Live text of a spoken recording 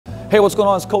Hey, what's going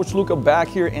on? It's Coach Luca back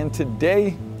here, and today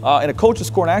in a coach's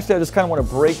corner, actually I just kind of want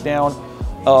to break down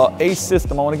a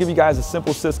system. I want to give you guys a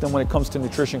simple system when it comes to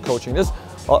nutrition coaching. This is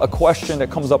a question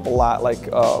that comes up a lot, like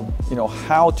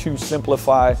how to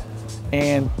simplify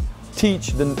and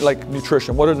teach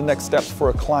nutrition. What are the next steps for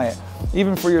a client,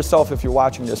 even for yourself if you're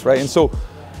watching this, right? And so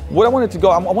what I wanted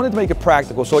to make it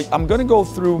practical. So I'm going to go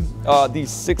through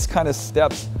these 6 kind of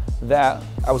steps that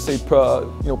I would say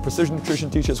precision nutrition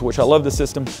teaches, which I love the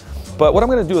system. But what I'm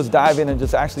going to do is dive in and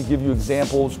just actually give you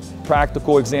examples,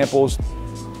 practical examples,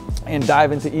 and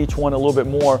dive into each one a little bit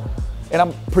more. And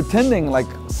I'm pretending like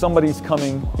somebody's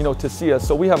coming, to see us.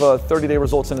 So we have a 30-day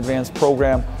results in advance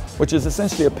program, which is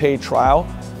essentially a paid trial.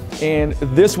 And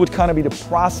this would kind of be the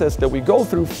process that we go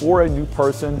through for a new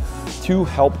person to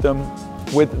help them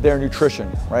with their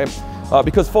nutrition, right?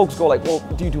 Because folks go like, well,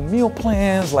 do you do meal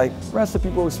plans, like recipe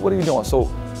books? What are you doing? So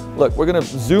look, we're gonna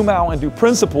zoom out and do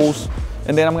principles,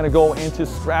 and then I'm gonna go into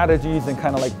strategies and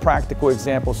kind of like practical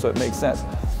examples so it makes sense.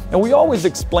 And we always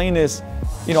explain this,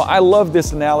 I love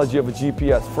this analogy of a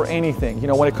GPS for anything,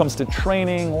 when it comes to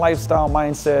training, lifestyle,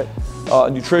 mindset,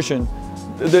 nutrition.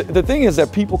 The thing is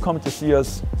that people come to see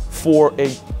us for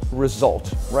a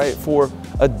result, right? For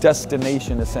a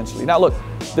destination, essentially. Now look,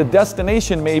 the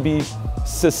destination may be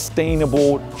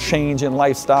sustainable change in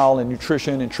lifestyle and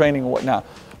nutrition and training and whatnot,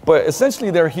 but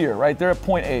essentially they're here, right? They're at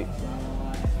point A,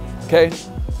 okay?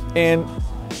 And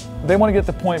they want to get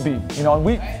to point B,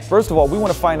 and first of all, we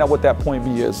want to find out what that point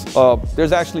B is.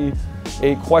 There's actually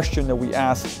a question that we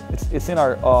ask, it's in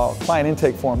our client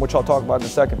intake form, which I'll talk about in a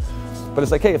second. But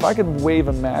it's like, hey, if I could wave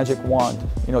a magic wand,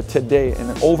 today, and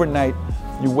then overnight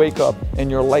you wake up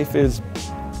and your life is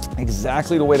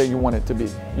exactly the way that you want it to be.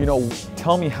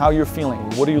 Tell me how you're feeling.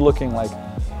 What are you looking like?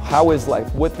 How is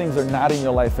life? What things are not in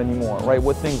your life anymore, right?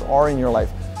 What things are in your life?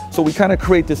 So we kind of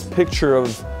create this picture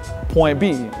of point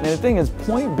B. And the thing is,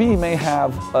 point B may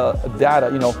have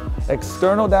data,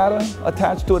 external data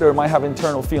attached to it, or it might have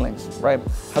internal feelings, right?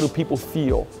 How do people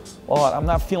feel? Oh, I'm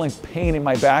not feeling pain in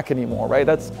my back anymore, right?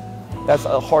 That's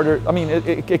a harder,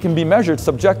 it can be measured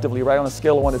subjectively, right? On a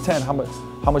scale of 1 to 10, how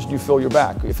much do you feel your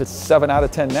back? If it's 7 out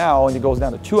of 10 now and it goes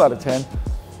down to 2 out of 10,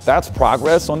 that's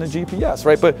progress on the GPS,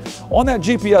 right? But on that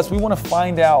GPS, we want to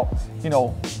find out,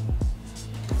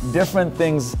 different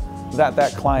things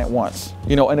that client wants,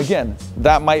 and again,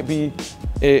 that might be,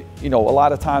 a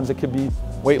lot of times it could be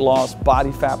weight loss,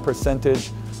 body fat percentage,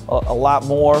 a lot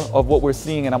more of what we're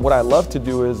seeing. And what I love to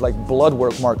do is like blood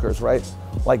work markers, right?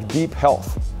 Like deep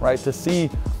health, right? To see,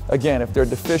 again, if they're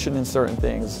deficient in certain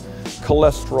things,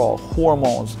 cholesterol,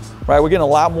 hormones, right? We're getting a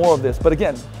lot more of this. But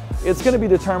again, it's gonna be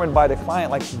determined by the client,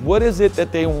 like what is it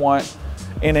that they want?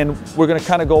 And then we're gonna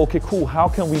kind of go, okay, cool, how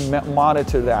can we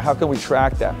monitor that? How can we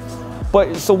track that?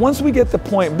 But so once we get to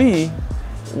point B,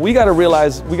 we gotta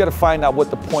realize, we gotta find out what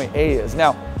the point A is.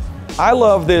 Now, I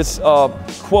love this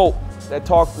quote that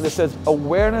says,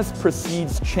 awareness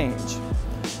precedes change,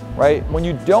 right? When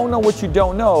you don't know what you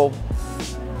don't know,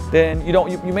 then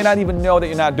you may not even know that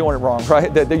you're not doing it wrong,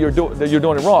 right? That you're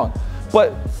doing it wrong.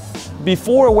 But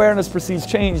before awareness precedes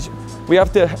change, we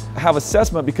have to have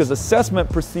assessment, because assessment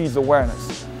precedes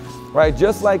awareness, right?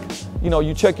 Just like,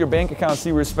 you check your bank account,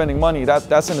 see where you're spending money,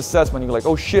 that's an assessment. You're like,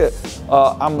 oh shit,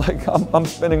 I'm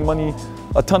spending money,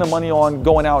 a ton of money on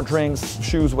going out, drinks,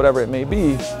 shoes, whatever it may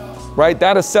be, right?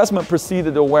 That assessment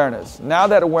preceded awareness. Now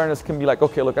that awareness can be like,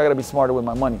 okay, look, I gotta be smarter with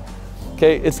my money.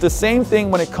 Okay, it's the same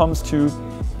thing when it comes to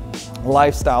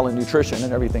lifestyle and nutrition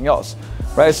and everything else,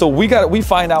 right? So we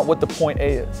find out what the point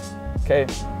A is, okay?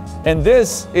 And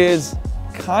this is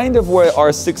kind of where our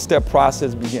 6-step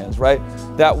process begins, right?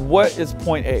 That what is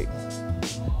point A?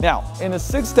 Now, in the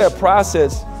 6-step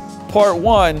process, part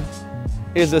 1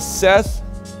 is assess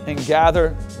and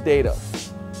gather data,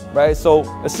 right? So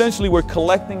essentially we're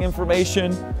collecting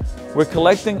information, we're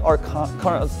collecting our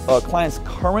client's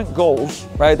current goals,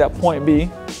 right? That point B,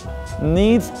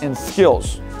 needs and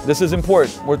skills. This is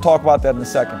important. We'll talk about that in a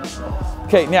second.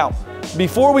 Okay, now,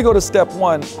 before we go to step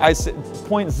 1, I said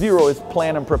point 0 is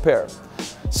plan and prepare.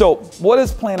 So what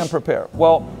is plan and prepare?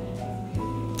 Well,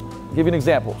 I'll give you an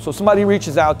example. So somebody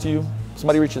reaches out to you,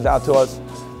 somebody reaches out to us,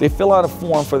 they fill out a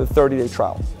form for the 30-day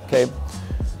trial, okay?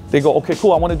 They go, okay,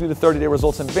 cool, I want to do the 30-day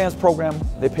results in advance program.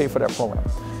 They pay for that program.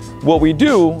 What we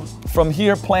do from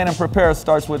here, plan and prepare,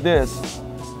 starts with this,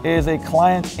 is a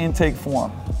client intake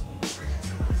form.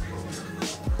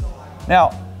 Now,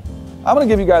 I'm gonna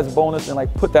give you guys a bonus and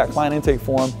like put that client intake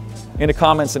form in the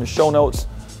comments and the show notes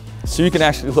so you can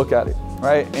actually look at it,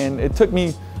 right? And it took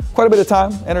me quite a bit of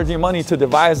time, energy, and money to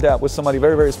devise that with somebody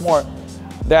very, very smart.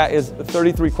 That is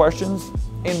 33 questions,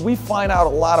 and we find out a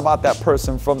lot about that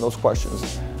person from those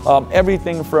questions.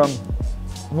 Everything from,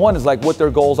 one is like what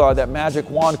their goals are, that magic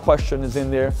wand question is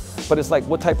in there, but it's like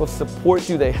what type of support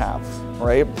do they have,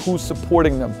 right? Who's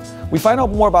supporting them? We find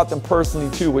out more about them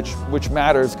personally too, which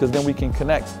matters, because then we can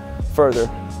connect further.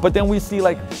 But then we see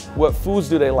like what foods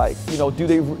do they like? You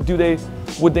know,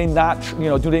 would they not, you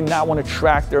know, do they not want to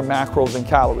track their macros and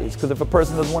calories? Because if a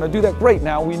person doesn't want to do that, great,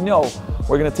 now we know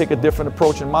we're going to take a different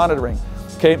approach in monitoring.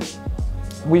 Okay,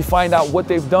 we find out what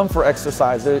they've done for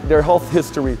exercise, their health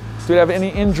history. Do they have any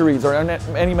injuries or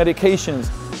any medications?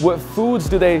 What foods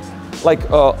do they like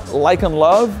and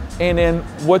love? And then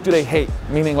what do they hate?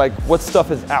 Meaning like what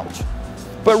stuff is out.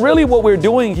 But really what we're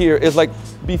doing here is like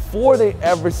before they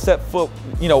ever set foot,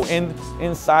 you know,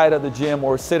 inside of the gym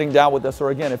or sitting down with us, or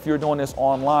again, if you're doing this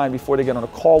online before they get on a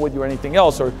call with you or anything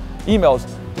else or emails,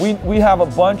 we have a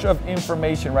bunch of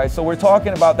information, right? So we're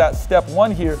talking about that step one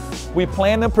here. We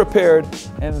planned and prepared,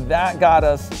 and that got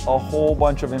us a whole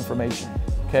bunch of information.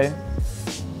 Okay.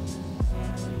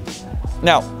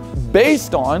 Now,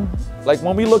 based on, like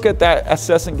when we look at that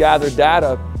assess and gather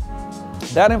data,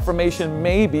 that information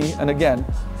may be, and again,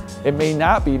 it may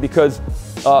not be, because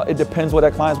it depends what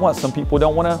that client wants. Some people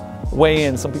don't want to weigh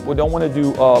in. Some people don't want to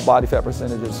do body fat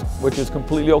percentages, which is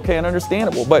completely okay and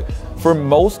understandable. But for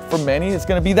many, it's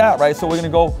going to be that, right? So we're going to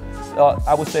go,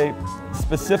 I would say,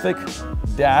 specific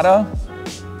data,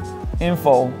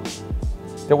 info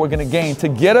that we're going to gain to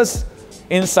get us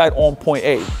insight on point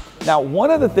A. Now,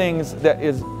 one of the things that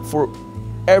is for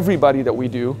everybody that we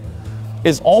do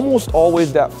is almost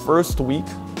always that first week,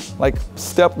 like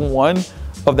step one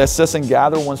of the assess and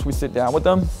gather once we sit down with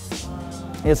them,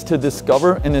 is to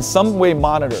discover and in some way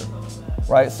monitor,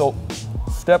 right? So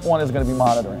step one is going to be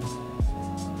monitoring.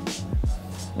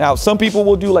 Now, some people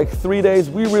will do like 3 days.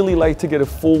 We really like to get a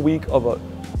full week of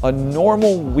a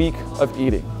normal week of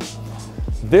eating.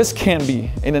 This can be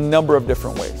in a number of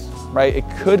different ways, right? It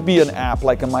could be an app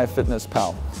like a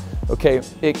MyFitnessPal, okay?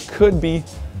 It could be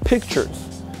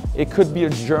pictures. It could be a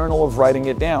journal of writing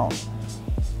it down,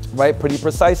 right? Pretty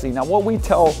precisely. Now, what we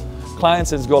tell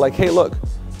clients is go like, hey, look,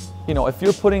 you know, if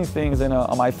you're putting things in a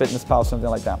MyFitnessPal, something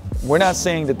like that, we're not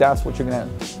saying that that's what you're gonna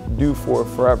do for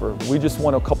forever. We just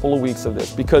want a couple of weeks of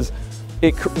this, because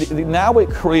now it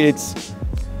creates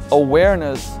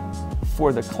awareness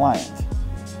for the client,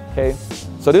 okay?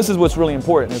 So this is what's really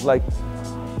important. It's like,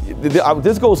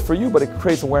 this goes for you, but it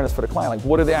creates awareness for the client. Like,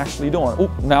 what are they actually doing?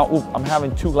 I'm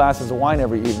having 2 glasses of wine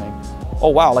every evening. Oh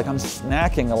wow, like I'm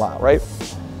snacking a lot, right?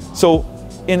 So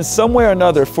in some way or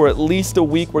another, for at least a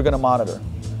week, we're gonna monitor.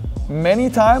 Many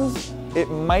times, it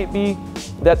might be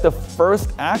that the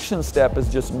first action step is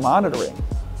just monitoring,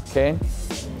 okay?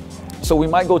 So we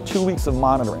might go 2 weeks of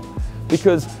monitoring,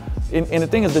 because, and the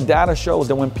thing is, the data shows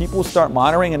that when people start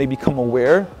monitoring and they become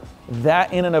aware,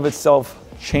 that in and of itself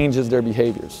changes their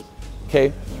behaviors,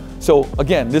 okay? So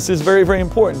again, this is very, very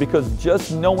important, because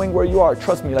just knowing where you are,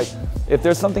 trust me, like if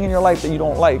there's something in your life that you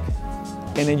don't like,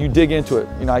 and then you dig into it,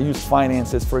 you know, I use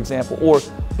finances, for example, or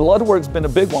blood work's been a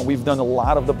big one. We've done a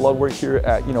lot of the blood work here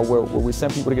at, you know, where we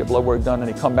send people to get blood work done,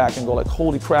 and they come back and go like,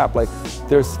 holy crap, like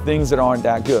there's things that aren't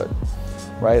that good,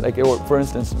 right? Like, for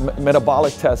instance,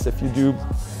 metabolic tests, if you do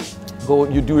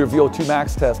your VO2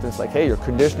 max test, and it's like, hey, your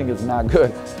conditioning is not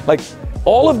good. Like,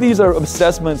 all of these are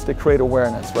assessments that create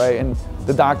awareness, right? And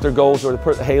the doctor goes, or the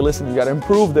person, hey, listen, you got to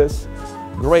improve this.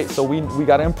 Great, so we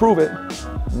got to improve it.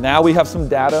 Now we have some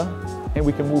data, and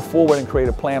we can move forward and create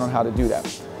a plan on how to do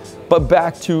that. But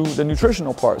back to the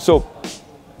nutritional part. So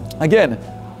again,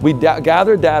 we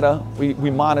gather data, we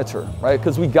monitor, right?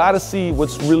 Because we got to see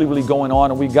what's really, really going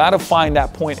on, and we got to find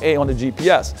that point A on the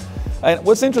GPS. And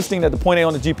what's interesting, that the point A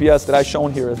on the GPS that I've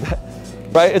shown here is that,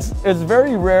 right, it's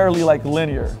very rarely like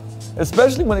linear,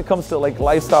 especially when it comes to like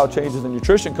lifestyle changes and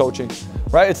nutrition coaching,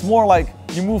 right? It's more like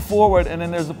you move forward and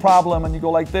then there's a problem and you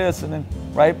go like this, and then,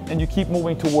 right, and you keep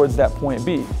moving towards that point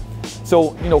B.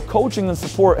 So, you know, coaching and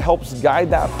support helps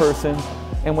guide that person,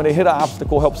 and when they hit an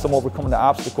obstacle, helps them overcome the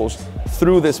obstacles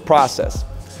through this process,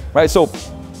 right? So,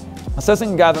 assessing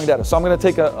and gathering data. So I'm going to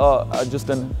take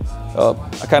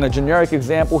a kind of generic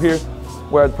example here,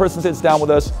 where the person sits down with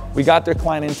us, we got their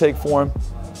client intake form,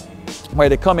 where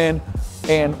they come in,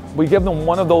 and we give them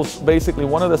one of those, basically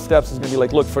one of the steps is going to be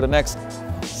like, look, for the next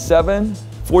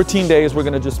 14 days, we're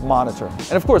going to just monitor.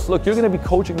 And of course, look, you're going to be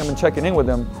coaching them and checking in with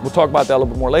them. We'll talk about that a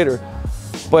little bit more later,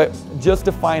 but just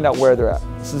to find out where they're at.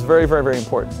 This is very, very, very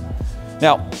important.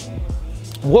 Now,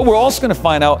 what we're also going to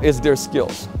find out is their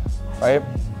skills, right?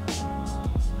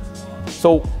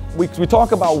 So we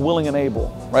talk about willing and able,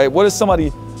 right? What is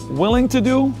somebody willing to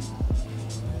do?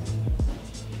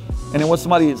 And then what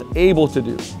somebody is able to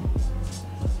do.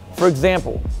 For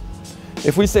example,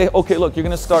 If we say, okay, look, you're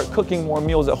gonna start cooking more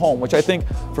meals at home, which I think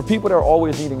for people that are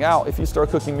always eating out, if you start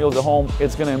cooking meals at home,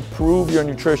 it's gonna improve your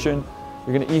nutrition,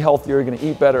 you're gonna eat healthier, you're gonna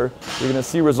eat better, you're gonna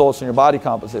see results in your body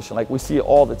composition, like we see it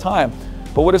all the time.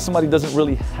 But what if somebody doesn't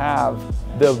really have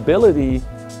the ability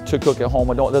to cook at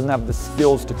home or doesn't have the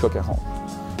skills to cook at home,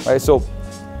 right? So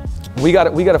we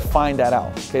gotta find that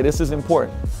out, okay? This is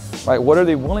important, right? What are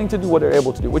they willing to do, what they're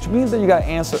able to do, which means that you gotta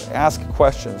ask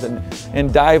questions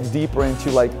and dive deeper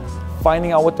into like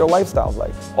finding out what their lifestyle's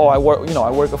like. Oh, I work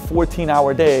a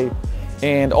 14-hour day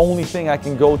and the only thing I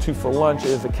can go to for lunch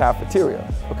is a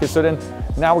cafeteria. Okay, so then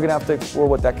now we're gonna have to explore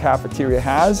what that cafeteria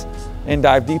has and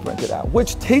dive deeper into that,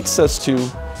 which takes us to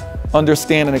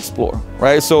understand and explore,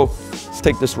 right? So let's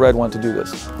take this red one to do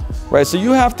this, right? So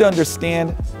you have to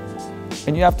understand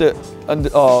and you have to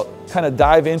kind of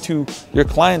dive into your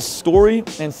client's story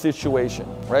and situation,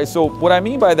 right? So what I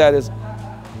mean by that is,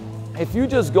 if you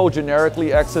just go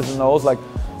generically X's and O's, like,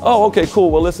 oh, okay, cool,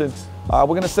 well listen, we're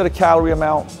gonna set a calorie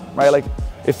amount, right? Like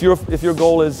if your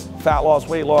goal is fat loss,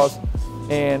 weight loss,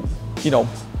 and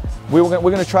we're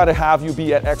gonna try to have you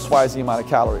be at XYZ amount of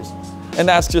calories. And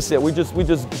that's just it, we just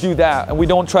do that, and we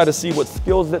don't try to see what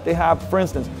skills that they have. For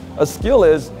instance, a skill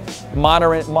is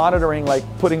monitoring like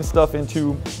putting stuff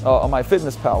into my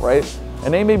fitness pal, right?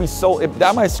 And they may be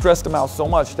that might stress them out so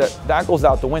much that goes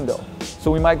out the window. So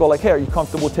we might go like, hey, are you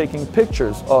comfortable taking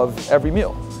pictures of every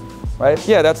meal, right?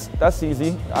 Yeah, that's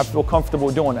easy. I feel comfortable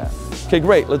doing that. Okay,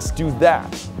 great, let's do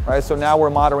that, right? So now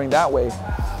we're monitoring that way.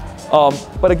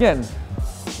 But again,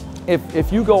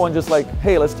 if you go and just like,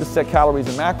 hey, let's just set calories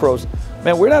and macros,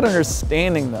 man, we're not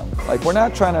understanding them. Like we're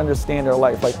not trying to understand their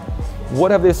life. Like what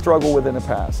have they struggled with in the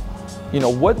past?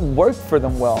 What worked for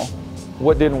them well?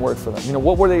 What didn't work for them?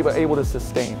 What were they able to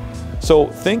sustain? So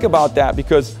think about that,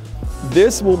 because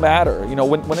this will matter.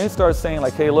 When they start saying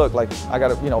like, hey, look, like I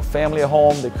got a family at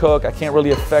home, they cook, I can't really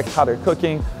affect how they're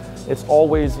cooking. It's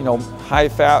always, high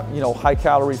fat, high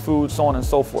calorie food, so on and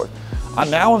so forth.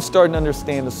 Now I'm starting to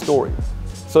understand the story.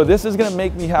 So this is gonna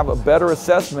make me have a better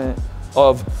assessment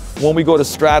of when we go to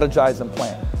strategize and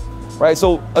plan, right?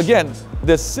 So again,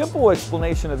 the simple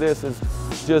explanation of this is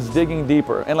just digging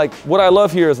deeper. And like what I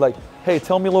love here is like, hey,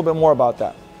 tell me a little bit more about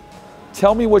that.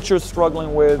 Tell me what you're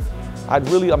struggling with.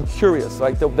 I'm curious,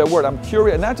 like the word, I'm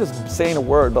curious, not just saying a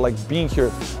word, but like being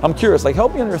curious. I'm curious, like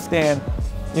help me understand,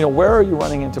 where are you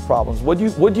running into problems? What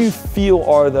do you feel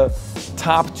are the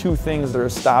top 2 things that are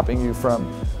stopping you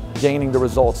from gaining the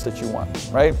results that you want,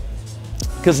 right?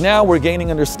 Because now we're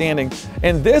gaining understanding,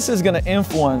 and this is gonna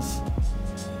influence,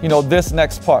 this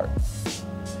next part.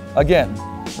 Again,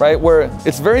 right, where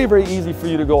it's very, very easy for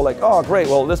you to go like, oh, great,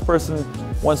 well, this person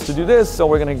wants to do this, so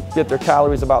we're gonna get their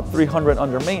calories about 300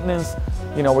 under maintenance,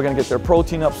 we're gonna get their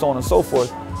protein up, so on and so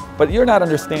forth. But you're not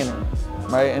understanding,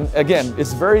 right? And again,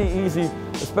 it's very easy,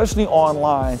 especially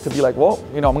online, to be like, well,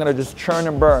 I'm gonna just churn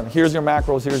and burn. Here's your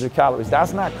macros, here's your calories.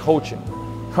 That's not coaching,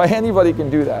 right? Anybody can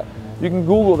do that. You can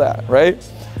Google that, right?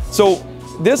 So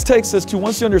this takes us to,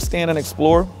 once you understand and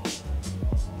explore,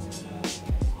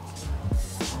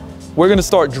 we're gonna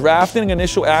start drafting an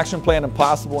initial action plan and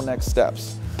possible next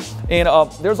steps. And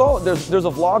there's a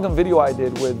vlog and video I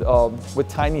did with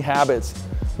Tiny Habits,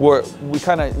 where we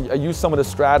kind of use some of the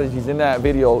strategies in that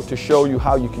video to show you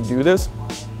how you can do this.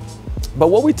 But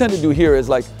what we tend to do here is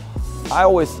like,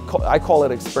 I call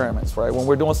it experiments, right? When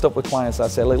we're doing stuff with clients, I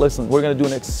say, like, listen, we're gonna do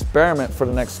an experiment for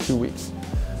the next 2 weeks,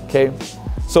 okay?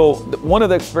 So one of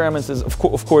the experiments is, of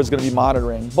course, gonna be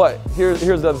monitoring, but here's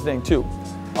the other thing too.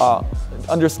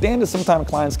 Understand that sometimes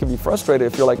clients can be frustrated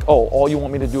if you're like, oh, all you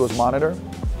want me to do is monitor,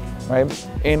 right?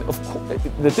 And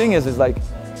the thing is like,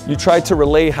 you try to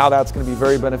relay how that's gonna be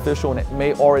very beneficial and it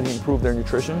may already improve their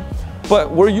nutrition.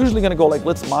 But we're usually gonna go like,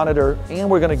 let's monitor, and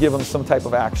we're gonna give them some type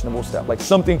of actionable step, like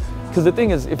something, because the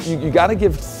thing is, if you gotta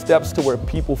give steps to where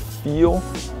people feel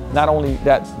not only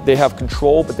that they have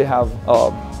control, but they have,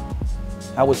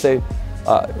 I would say,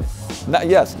 I'm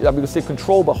gonna say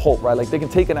control, but hope, right? Like they can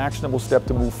take an actionable step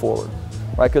to move forward,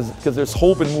 right? Because there's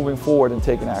hope in moving forward and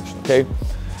taking action, okay?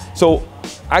 So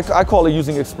I call it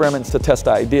using experiments to test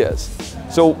ideas.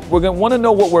 So we're gonna wanna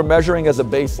know what we're measuring as a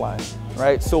baseline,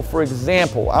 right? So for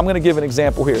example, I'm gonna give an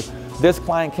example here. This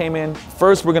client came in,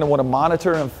 first we're gonna wanna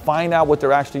monitor and find out what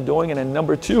they're actually doing, and then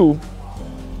number 2,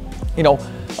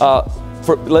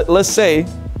 let's say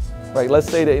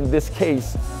that in this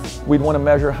case, we'd wanna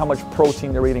measure how much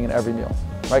protein they're eating in every meal,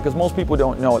 right? Because most people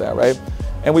don't know that, right?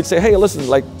 And we'd say, hey, listen,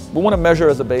 like we wanna measure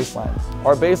as a baseline.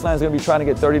 Our baseline is gonna be trying to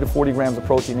get 30 to 40 grams of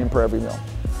protein in per every meal,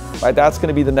 right? That's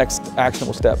gonna be the next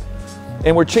actionable step.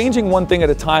 And we're changing one thing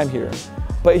at a time here.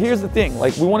 But here's the thing,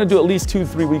 like we wanna do at least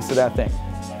 2-3 weeks of that thing.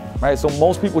 right? So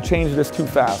most people change this too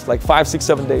fast, like 5, 6,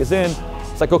 7 days in,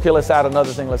 it's like, okay, let's add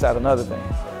another thing, let's add another thing.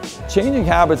 Changing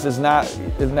habits is not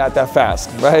that fast,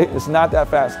 right? It's not that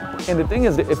fast. And the thing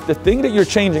is, that if the thing that you're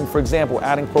changing, for example,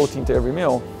 adding protein to every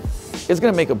meal, is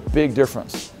gonna make a big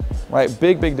difference, right?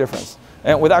 Big, big difference.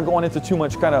 And without going into too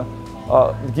much kind of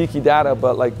geeky data,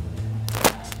 but like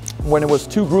when it was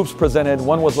 2 groups presented,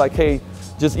 one was like, hey,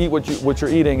 just eat what you're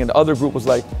eating, and the other group was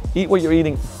like, eat what you're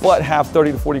eating, but have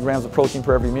 30 to 40 grams of protein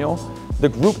per every meal. The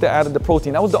group that added the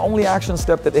protein, that was the only action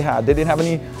step that they had. They didn't have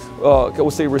any, I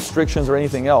would say, restrictions or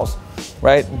anything else,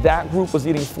 right? That group was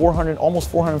eating almost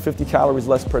 450 calories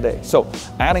less per day. So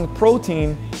adding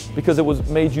protein, because it was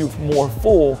made you more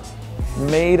full,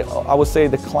 made, I would say,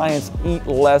 the clients eat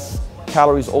less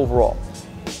calories overall.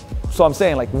 So I'm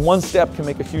saying, like, one step can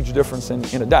make a huge difference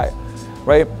in a diet,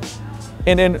 right?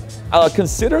 And then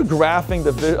consider graphing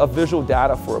the visual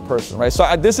data for a person, right?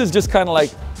 So this is just kind of like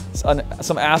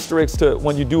some asterisks to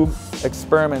when you do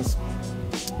experiments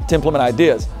to implement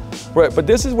ideas, right? But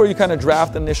this is where you kind of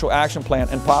draft the initial action plan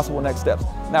and possible next steps.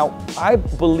 Now, I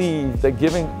believe that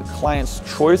giving clients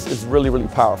choice is really, really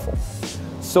powerful.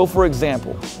 So for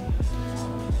example,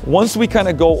 once we kind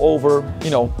of go over,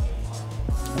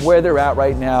 where they're at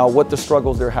right now, what the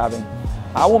struggles they're having,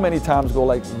 I will many times go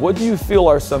like, what do you feel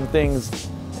are some things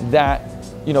that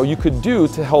you could do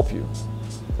to help you?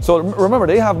 So remember,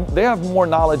 they have more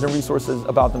knowledge and resources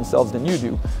about themselves than you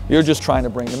do. You're just trying to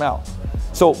bring them out.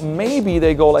 So maybe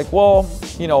they go like, well,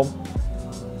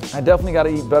 I definitely got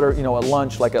to eat better, at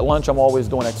lunch. Like at lunch, I'm always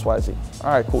doing X, Y, Z.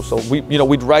 All right, cool. So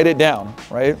we'd write it down,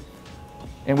 right?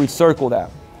 And we'd circle that.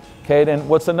 Okay, then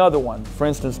what's another one? For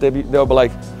instance, they'll be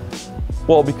like,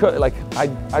 well, because like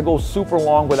I go super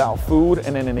long without food,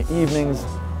 and then in the evenings,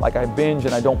 like I binge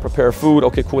and I don't prepare food.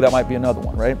 Okay, cool, that might be another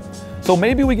one, right? So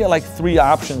maybe we get like 3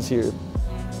 options here.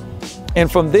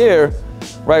 And from there,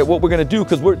 right, what we're gonna do,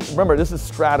 because remember, this is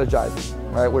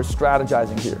strategizing, right? We're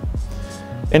strategizing here.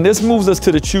 And this moves us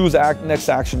to the choose next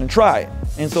action and try.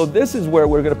 And so this is where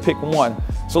we're gonna pick one.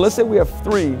 So let's say we have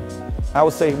 3. I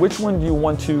would say, which one do you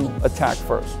want to attack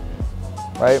first,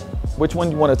 right? Which one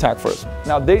do you want to attack first?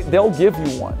 Now, they'll give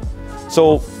you one.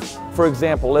 So, for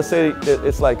example, let's say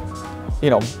it's like,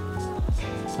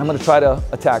 I'm going to try to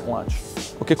attack lunch.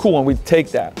 Okay, cool, and we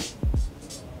take that.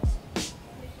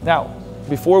 Now,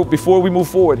 before we move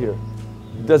forward here,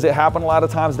 does it happen a lot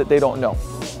of times that they don't know?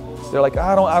 They're like,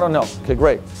 I don't know. Okay,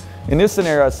 great. In this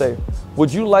scenario, I say,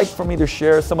 would you like for me to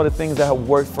share some of the things that have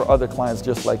worked for other clients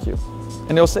just like you?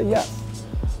 And they'll say yes,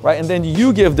 right? And then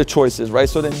you give the choices, right?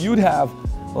 So then you'd have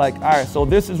like, all right, so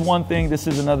this is one thing, this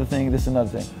is another thing, this is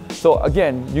another thing. So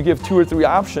again, you give 2 or 3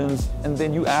 options, and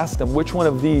then you ask them which one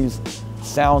of these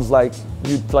sounds like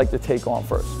you'd like to take on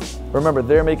first. Remember,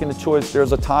 they're making the choice,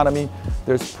 there's autonomy,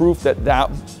 there's proof that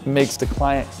makes the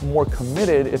client more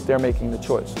committed if they're making the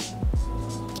choice.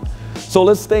 So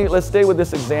let's stay with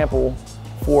this example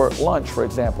for lunch, for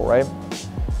example, right?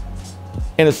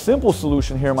 And a simple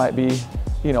solution here might be,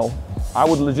 I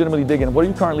would legitimately dig in, what are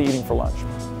you currently eating for lunch?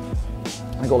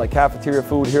 I go like cafeteria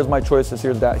food, here's my choices,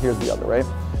 here's that, here's the other, right?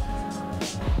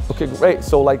 Okay, great.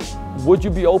 So like, would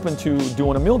you be open to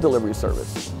doing a meal delivery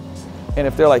service? And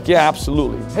if they're like, yeah,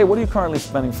 absolutely. Hey, what are you currently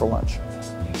spending for lunch?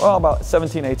 Well, about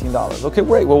 $17, $18. Okay,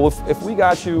 great. Well, if we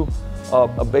got you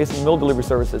a basic meal delivery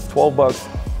service, it's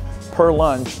 $12 per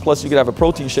lunch, plus you could have a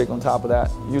protein shake on top of that,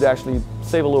 you'd actually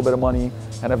save a little bit of money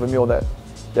and have a meal that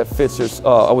fits your,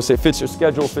 I would say fits your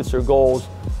schedule, fits your goals.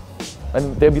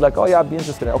 And they'd be like, oh yeah, I'd be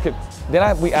interested in it. Okay,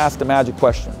 then we ask the magic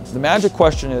question. The magic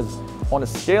question is, on a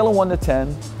scale of 1 to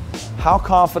 10, how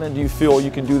confident do you feel you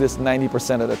can do this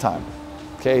 90% of the time?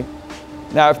 Okay,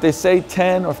 now if they say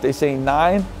 10 or if they say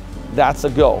 9, that's a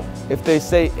go. If they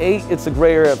say 8, it's a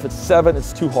gray area. If it's 7,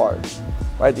 it's too hard,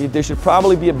 right? They should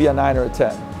probably be a 9 or a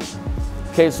 10.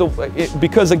 Okay, so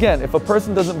because again, if a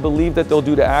person doesn't believe that they'll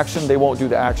do the action, they won't do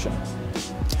the action.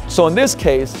 So in this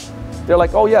case, they're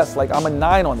like, oh yes, like I'm a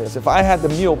 9 on this. If I had the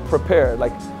meal prepared,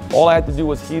 like all I had to do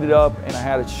was heat it up and I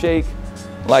had it shake,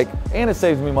 like, and it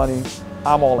saves me money,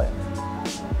 I'm all in.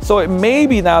 So it may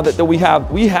be now that we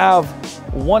have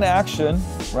one action,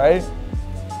 right?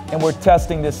 And we're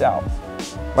testing this out,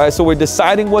 right? So we're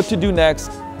deciding what to do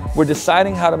next. We're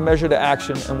deciding how to measure the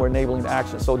action, and we're enabling the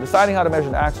action. So deciding how to measure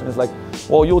the action is like,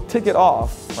 well, you'll tick it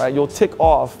off, right? You'll tick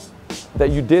off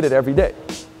that you did it every day,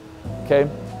 okay?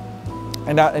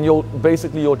 And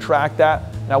you'll track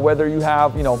that. Now, whether you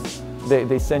have,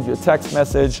 they send you a text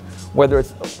message, whether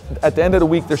it's at the end of the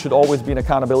week, there should always be an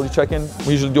accountability check-in.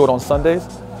 We usually do it on Sundays,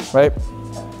 right?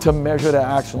 To measure that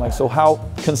action. Like, so how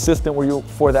consistent were you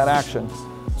for that action?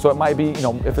 So it might be, you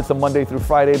know, if it's a Monday through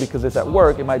Friday because it's at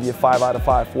work, it might be a 5 out of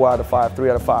 5, 4 out of 5, 3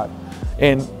 out of 5.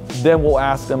 And then we'll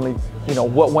ask them, like, you know,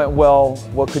 what went well,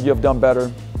 what could you have done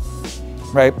better,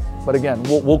 right? But again,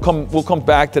 we'll come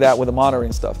back to that with the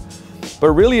monitoring stuff. But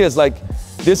it really is like,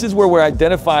 this is where we're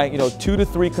identifying, you know, 2 to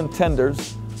 3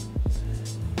 contenders.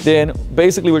 Then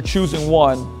basically we're choosing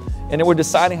one, and then we're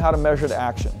deciding how to measure the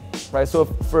action, right? So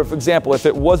if, for example, if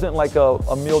it wasn't like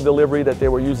a meal delivery that they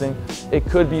were using, it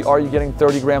could be, are you getting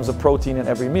 30 grams of protein in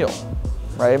every meal,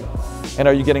 right? And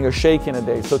are you getting a shake in a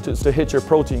day, so to hit your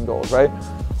protein goals, right?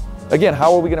 Again,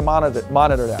 how are we gonna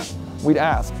monitor that? We'd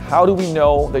ask, how do we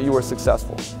know that you were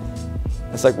successful?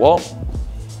 It's like, well,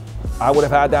 I would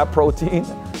have had that protein,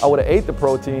 I would have ate the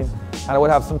protein, and I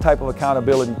would have some type of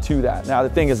accountability to that. Now the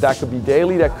thing is, that could be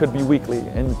daily, that could be weekly.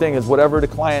 And the thing is, whatever the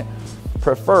client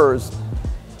prefers,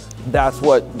 that's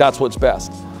what's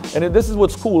best. And this is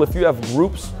what's cool, if you have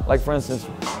groups, like for instance,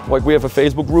 like we have a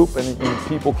Facebook group, and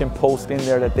people can post in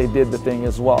there that they did the thing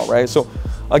as well, right? So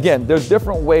again, there's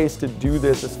different ways to do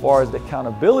this as far as the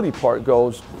accountability part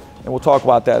goes, and we'll talk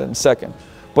about that in a second.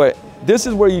 But this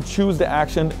is where you choose the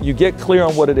action, you get clear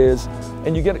on what it is,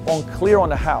 and you get clear on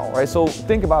the how, right? So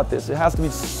think about this, it has to be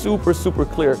super, super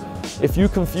clear. If you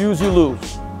confuse, you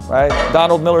lose, right?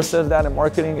 Donald Miller says that in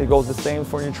marketing, it goes the same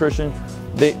for nutrition.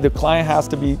 The client has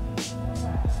to be,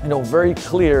 you know, very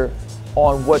clear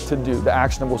on what to do, the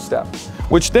actionable step,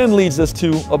 which then leads us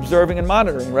to observing and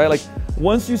monitoring, right? Like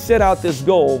once you set out this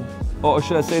goal, or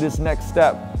should I say this next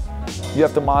step, you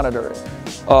have to monitor it.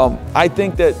 I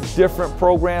think that different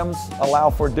programs allow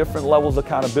for different levels of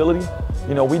accountability.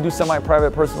 You know, we do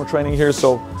semi-private personal training here,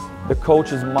 so the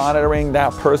coach is monitoring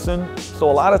that person. So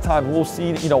a lot of times we'll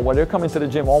see, you know, when they're coming to the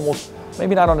gym almost,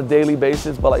 maybe not on a daily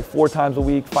basis, but like 4 times a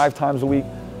week, 5 times a week.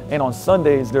 And on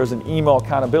Sundays, there's an email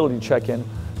accountability check-in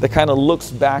that kind of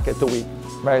looks back at the week,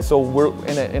 right? So we're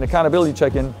in an accountability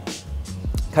check-in,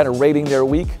 kind of rating their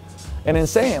week, and then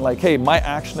saying like, hey, my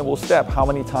actionable step, how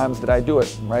many times did I do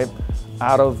it, right?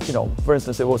 Out of, you know, for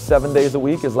instance, it was 7 days a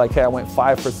week, it's like, hey, I went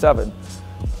 5 for 7.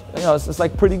 You know, it's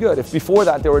like pretty good. If before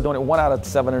that they were doing it 1 out of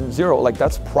 7 or 0, like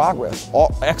that's progress,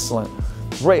 excellent.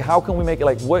 Great, how can we make it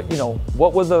like, what, you know,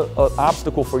 what was an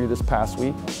obstacle for you this past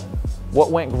week? What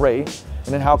went great?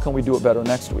 And then how can we do it better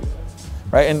next week,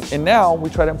 right? And now we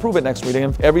try to improve it next week.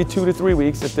 And every 2 to 3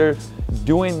 weeks, if they're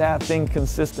doing that thing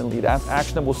consistently, that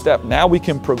actionable step, now we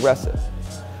can progress it,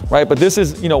 right? But this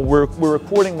is, you know, we're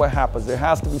recording what happens. There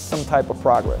has to be some type of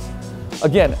progress.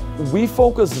 Again, we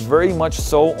focus very much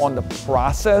so on the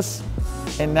process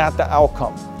and not the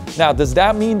outcome. Now, does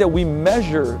that mean that we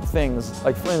measure things?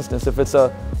 Like for instance, if it's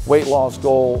a weight loss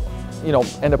goal, you know,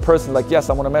 and the person's like, yes,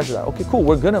 I want to measure that. Okay, cool,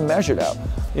 we're gonna measure that.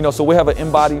 You know, so we have an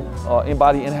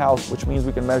InBody in-house, which means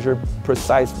we can measure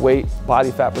precise weight,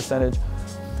 body fat percentage.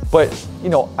 But, you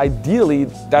know, ideally,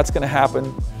 that's gonna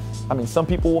happen. I mean, some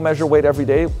people will measure weight every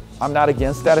day. I'm not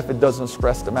against that if it doesn't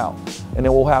stress them out. And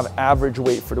then we'll have average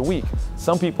weight for the week.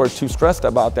 Some people are too stressed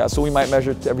about that, so we might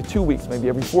measure it every 2 weeks, maybe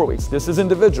every 4 weeks. This is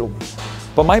individual.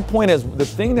 But my point is, the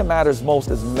thing that matters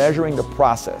most is measuring the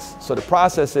process. So the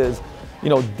process is, you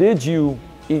know, did you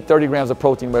eat 30 grams of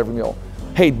protein with every meal?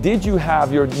 Hey, did you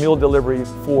have your meal delivery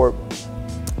for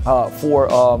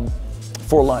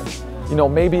lunch? You know,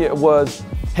 maybe it was,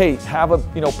 hey, have a,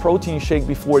 you know, protein shake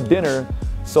before dinner,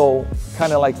 so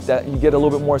kind of like that you get a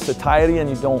little bit more satiety and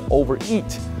you don't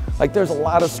overeat. Like there's a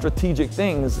lot of strategic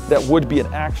things that would be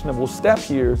an actionable step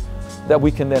here that we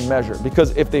can then measure,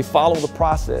 because if they follow the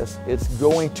process, it's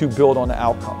going to build on the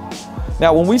outcome.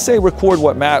 Now, when we say record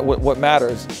what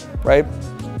matters, right?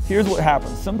 Here's what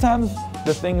happens. Sometimes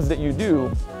the things that you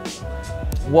do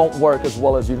won't work as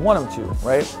well as you'd want them to,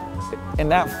 right?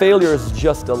 And that failure is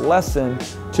just a lesson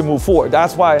to move forward.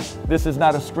 That's why this is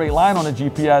not a straight line on a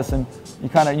GPS, and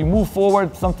you move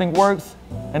forward, something works,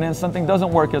 and then something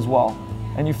doesn't work as well.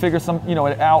 And you figure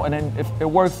it out, and then if it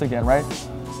works again, right?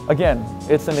 Again,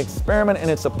 it's an experiment and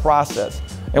it's a process.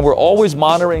 And we're always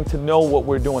monitoring to know what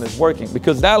we're doing is working,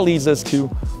 because that leads us to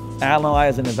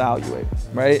analyze and evaluate,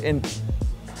 right? And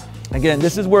again,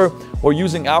 this is where we're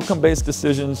using outcome-based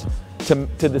decisions to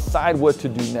decide what to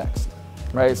do next,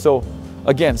 right? So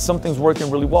again, something's working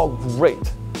really well,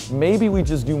 great. Maybe we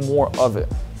just do more of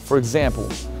it. For example,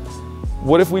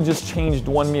 what if we just changed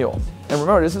one meal? And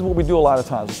remember, this is what we do a lot of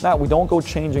times. It's not, we don't go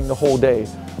changing the whole day.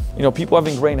 You know, people have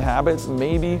ingrained habits.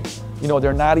 Maybe, you know,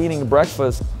 they're not eating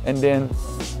breakfast and then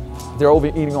they're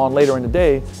overeating on later in the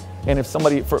day. And if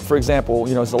somebody, for example,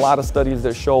 you know, there's a lot of studies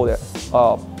that show that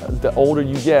the older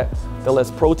you get, the less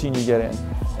protein you get in.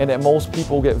 and that most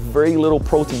people get very little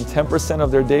protein, 10%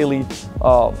 of their daily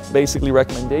basically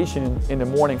recommendation in the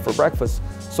morning for breakfast.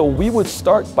 So we would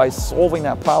start by solving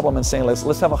that problem and saying,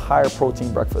 let's have a higher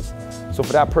protein breakfast. So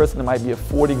for that person, it might be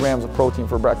 40 grams of protein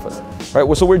for breakfast, right?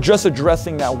 Well, so we're just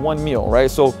addressing that one meal,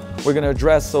 right? So we're gonna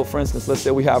address, so for instance, let's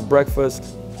say we have breakfast,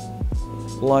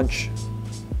 lunch,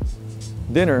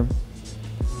 dinner,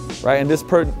 right? And this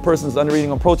person's under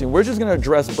eating on protein. We're just gonna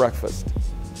address breakfast,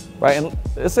 right? And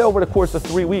let's say over the course of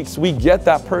 3 weeks, we get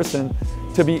that person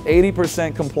to be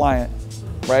 80% compliant,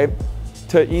 right?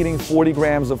 To eating 40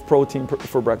 grams of protein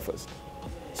for breakfast.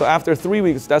 So after 3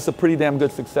 weeks, that's a pretty damn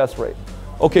good success rate.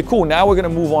 Okay, cool, now we're gonna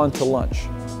move on to lunch,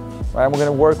 right? We're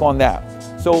gonna work on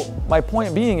that. So my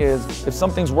point being is, if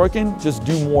something's working, just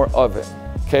do more of it,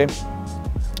 okay?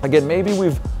 Again, maybe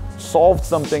we've solved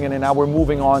something and then now we're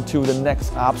moving on to the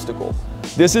next obstacle.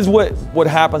 This is what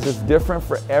happens. It's different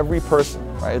for every person,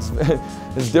 right?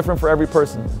 It's different for every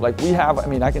person. Like we have, I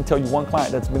mean, I can tell you one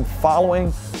client that's been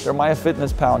following their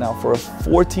MyFitnessPal now for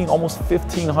 14, almost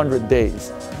 1,500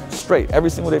 days straight, every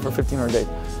single day for 1,500 days.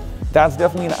 That's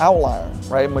definitely an outlier,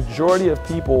 right? Majority of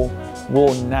people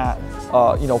will not,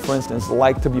 you know, for instance,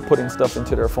 like to be putting stuff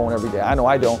into their phone every day. I know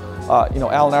I don't. You know,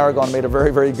 Alan Aragon made a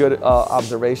very, very good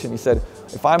observation. He said,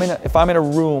 if I'm in a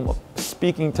room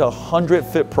speaking to 100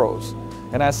 fit pros,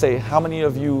 and I say, how many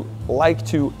of you like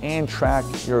to and track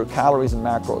your calories and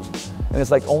macros? And it's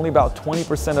like only about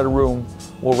 20% of the room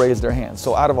will raise their hands.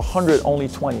 So out of 100, only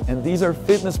 20. And these are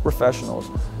fitness professionals,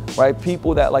 right?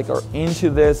 People that like are into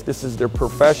this. This is their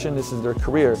profession. This is their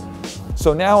career.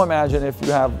 So now imagine if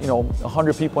you have, you know,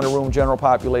 100 people in a room, general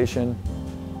population,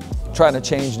 trying to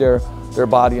change their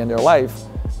body and their life.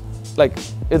 Like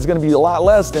it's going to be a lot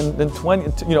less than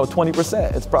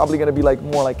 20%. It's probably going to be like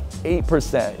more like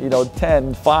 8%, you know,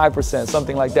 10, 5%,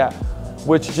 something like that.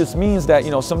 Which just means that,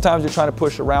 you know, sometimes you're trying to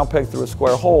push a round peg through a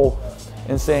square hole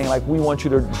and saying like, we want you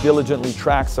to diligently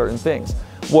track certain things.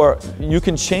 Where you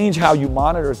can change how you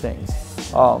monitor things,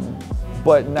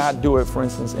 but not do it, for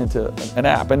instance, into an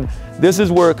app. And this is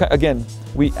where, again,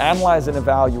 we analyze and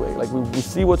evaluate. Like we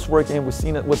see what's working, we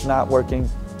see what's not working,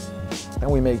 and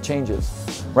we make changes.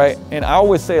 Right? And I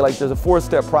always say, like, there's a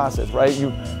 4-step process, right?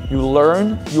 You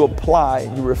learn, you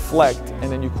apply, you reflect, and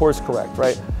then you course correct,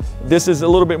 right? This is a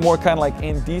little bit more kind of like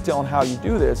in detail on how you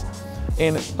do this.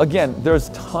 And again, there's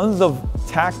tons of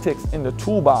tactics in the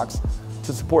toolbox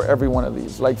to support every one of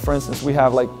these. Like, for instance, we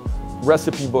have like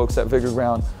recipe books at Vigor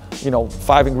Ground, you know,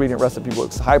 5-ingredient recipe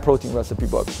books, high protein recipe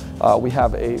book. We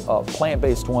have a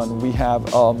plant-based one. We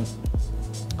have a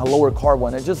lower carb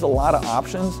one. It's just a lot of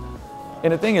options.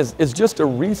 And the thing is, it's just a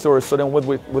resource. So then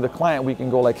with a client, we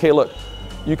can go like, hey, look,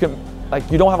 you can,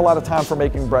 like, you don't have a lot of time for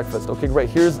making breakfast. Okay, great.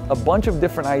 Here's a bunch of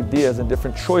different ideas and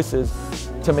different choices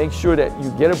to make sure that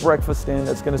you get a breakfast in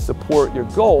that's going to support your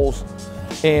goals.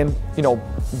 And, you know,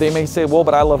 they may say, well,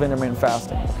 but I love intermittent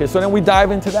fasting. Okay, so then we dive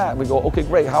into that. We go, okay,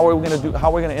 great. How are we going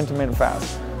to intermittent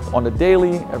fast? On the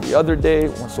daily, every other day,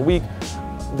 once a week.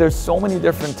 There's so many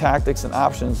different tactics and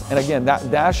options. And again,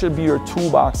 that should be your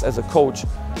toolbox as a coach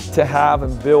to have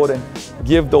and build and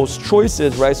give those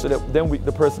choices, right? So that then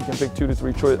the person can pick 2 to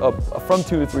 3 from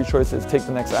 2 to 3 choices, take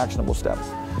the next actionable step.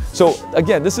 So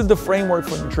again, this is the framework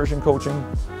for nutrition coaching,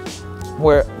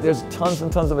 where there's tons and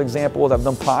tons of examples. I've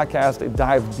done podcasts that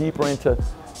dive deeper into,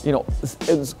 you know,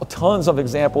 it's tons of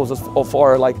examples as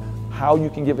far like how you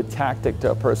can give a tactic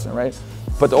to a person, right?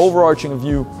 But the overarching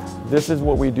view, this is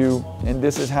what we do, and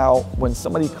this is how, when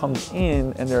somebody comes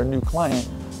in and they're a new client,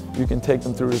 you can take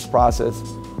them through this process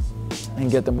and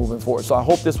get them moving forward. So I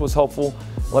hope this was helpful.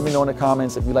 Let me know in the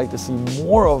comments if you'd like to see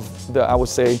more of the, I would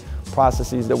say,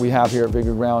 processes that we have here at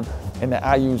Vigor Ground and that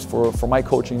I use for my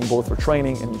coaching, both for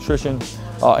training and nutrition,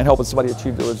 and helping somebody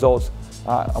achieve the results.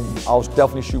 I'll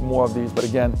definitely shoot more of these, but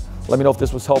again, let me know if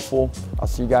this was helpful. I'll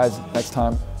see you guys next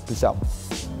time. Peace out.